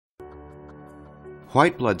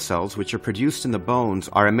White blood cells, which are produced in the bones,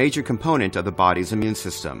 are a major component of the body's immune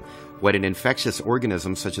system. When an infectious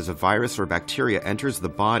organism such as a virus or bacteria enters the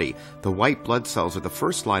body, the white blood cells are the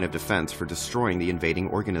first line of defense for destroying the invading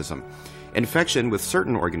organism. Infection with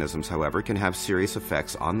certain organisms, however, can have serious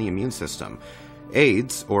effects on the immune system.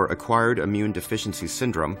 AIDS, or acquired immune deficiency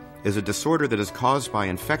syndrome, is a disorder that is caused by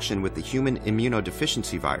infection with the human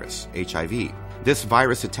immunodeficiency virus, HIV. This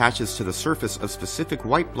virus attaches to the surface of specific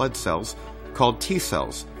white blood cells called T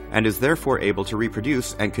cells, and is therefore able to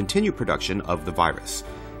reproduce and continue production of the virus.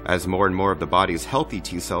 As more and more of the body's healthy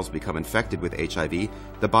T cells become infected with HIV,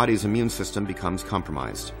 the body's immune system becomes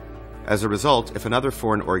compromised. As a result, if another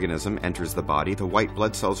foreign organism enters the body, the white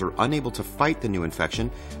blood cells are unable to fight the new infection,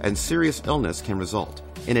 and serious illness can result.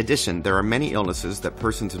 In addition, there are many illnesses that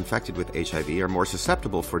persons infected with HIV are more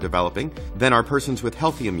susceptible for developing than are persons with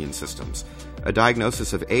healthy immune systems. A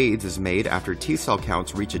diagnosis of AIDS is made after T-cell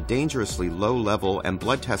counts reach a dangerously low level and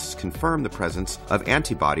blood tests confirm the presence of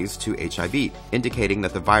antibodies to HIV, indicating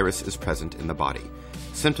that the virus is present in the body.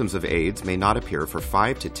 Symptoms of AIDS may not appear for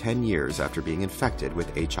 5 to 10 years after being infected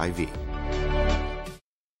with HIV.